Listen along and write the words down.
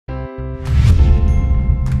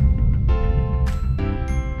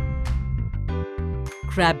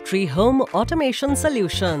Crabtree Home Automation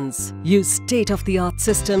Solutions. Use state-of-the-art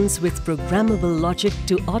systems with programmable logic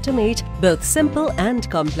to automate both simple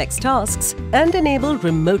and complex tasks and enable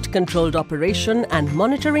remote-controlled operation and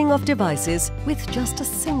monitoring of devices with just a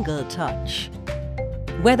single touch.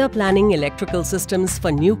 Whether planning electrical systems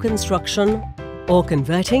for new construction or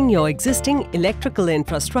converting your existing electrical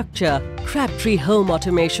infrastructure, Crabtree Home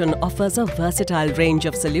Automation offers a versatile range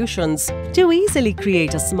of solutions to easily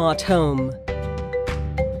create a smart home.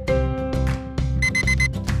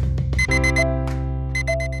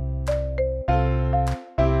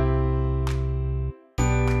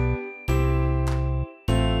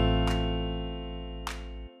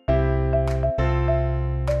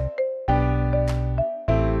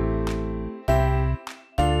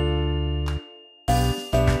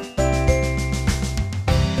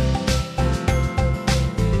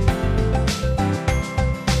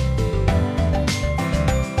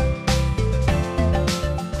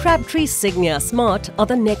 Crabtree Signia Smart are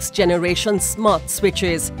the next generation smart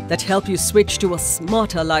switches that help you switch to a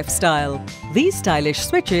smarter lifestyle. These stylish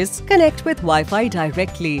switches connect with Wi-Fi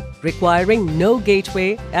directly, requiring no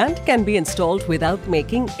gateway, and can be installed without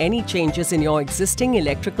making any changes in your existing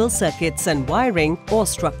electrical circuits and wiring or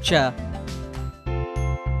structure.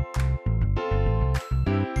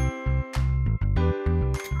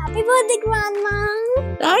 Happy birthday, Grandma!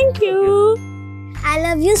 Thank you! I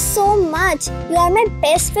love you so much. You are my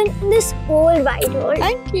best friend in this whole wide world.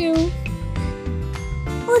 Thank you!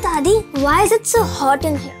 Oh, Daddy, why is it so hot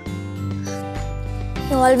in here?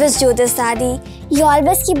 You always do this, Daddy. You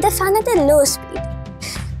always keep the fan at a low speed.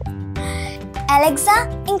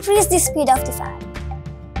 Alexa, increase the speed of the fan.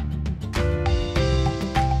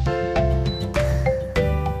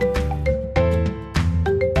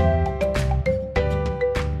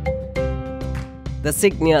 The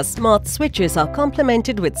Signia Smart switches are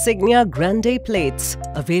complemented with Signia Grande plates,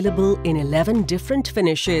 available in 11 different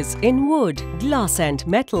finishes in wood, glass and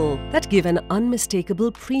metal that give an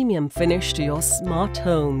unmistakable premium finish to your smart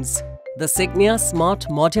homes. The Signia Smart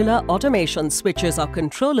Modular Automation switches are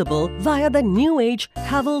controllable via the new age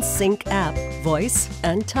Havel Sync app, voice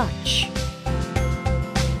and touch.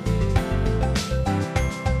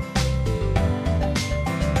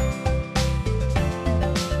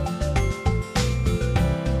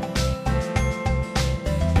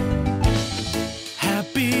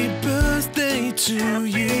 To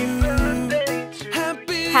you.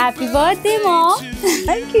 Happy birthday, Mom!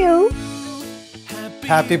 Thank you!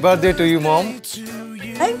 Happy birthday to you, Mom!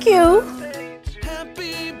 Thank you!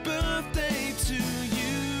 Happy birthday to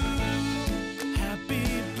you.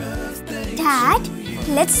 Happy birthday. Dad,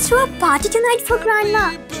 let's throw a party tonight for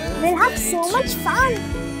Grandma. We'll have so much fun.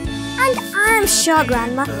 And I'm sure,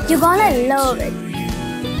 Grandma, you're gonna love it.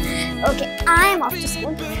 Okay, I'm off to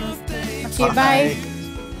school. Okay, bye!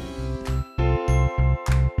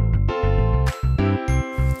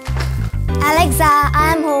 Alexa,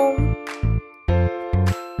 I'm home.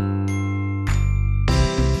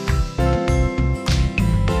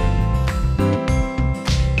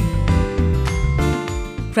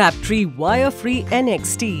 Crabtree Wire-Free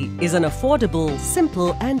NXT is an affordable,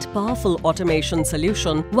 simple and powerful automation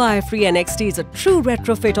solution. Wire-Free NXT is a true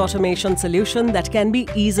retrofit automation solution that can be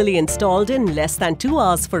easily installed in less than 2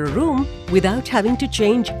 hours for a room without having to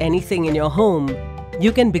change anything in your home.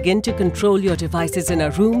 You can begin to control your devices in a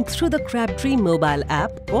room through the Crabtree mobile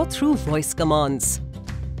app or through voice commands.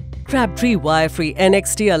 Crabtree Wire-Free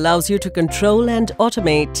NXT allows you to control and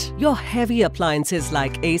automate your heavy appliances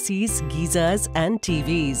like ACs, geysers and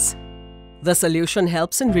TVs. The solution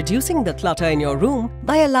helps in reducing the clutter in your room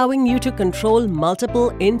by allowing you to control multiple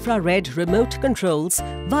infrared remote controls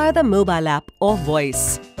via the mobile app or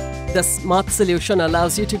voice. The smart solution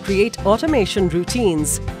allows you to create automation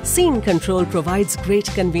routines. Scene Control provides great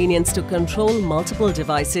convenience to control multiple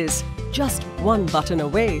devices, just one button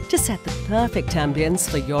away to set the perfect ambience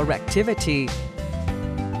for your activity.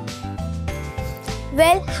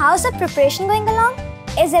 Well, how's the preparation going along?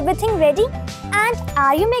 Is everything ready? And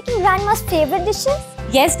are you making Grandma's favorite dishes?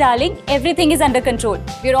 Yes, darling, everything is under control.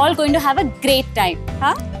 We're all going to have a great time,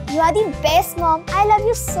 huh? You are the best, Mom. I love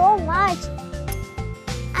you so much.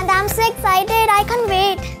 And I'm so excited, I can't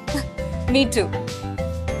wait. Me too.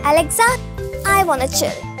 Alexa, I wanna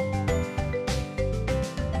chill.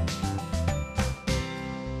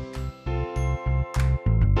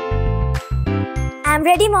 I'm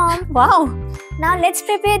ready, Mom. Wow! Now let's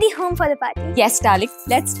prepare the home for the party. Yes, darling,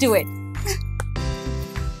 let's do it.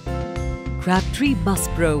 Crabtree Bus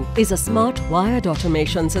Pro is a smart wired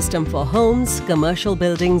automation system for homes, commercial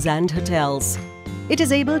buildings and hotels. It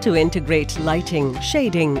is able to integrate lighting,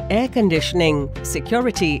 shading, air conditioning,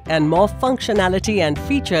 security, and more functionality and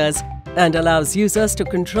features, and allows users to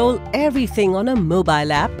control everything on a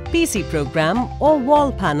mobile app, PC program, or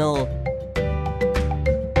wall panel.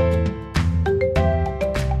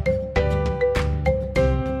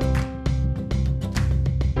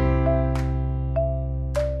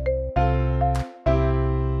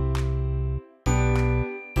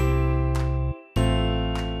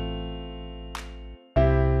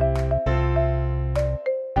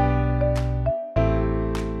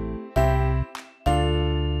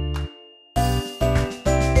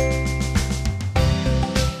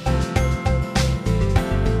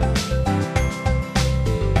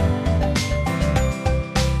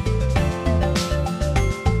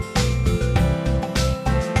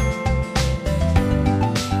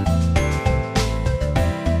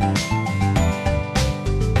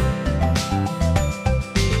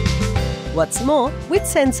 What's more, with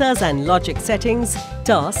sensors and logic settings,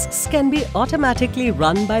 tasks can be automatically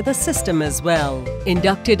run by the system as well.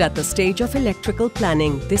 Inducted at the stage of electrical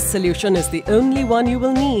planning, this solution is the only one you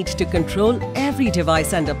will need to control every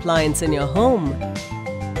device and appliance in your home.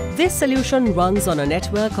 This solution runs on a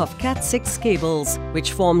network of Cat6 cables,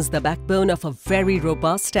 which forms the backbone of a very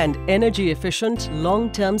robust and energy-efficient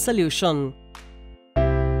long-term solution.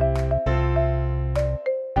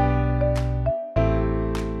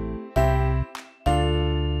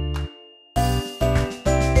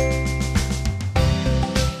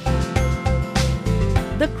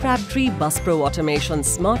 The Crabtree Bus Pro Automation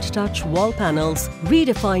Smart Touch wall panels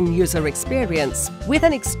redefine user experience with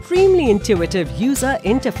an extremely intuitive user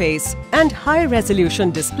interface and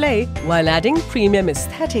high-resolution display while adding premium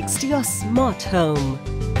aesthetics to your smart home.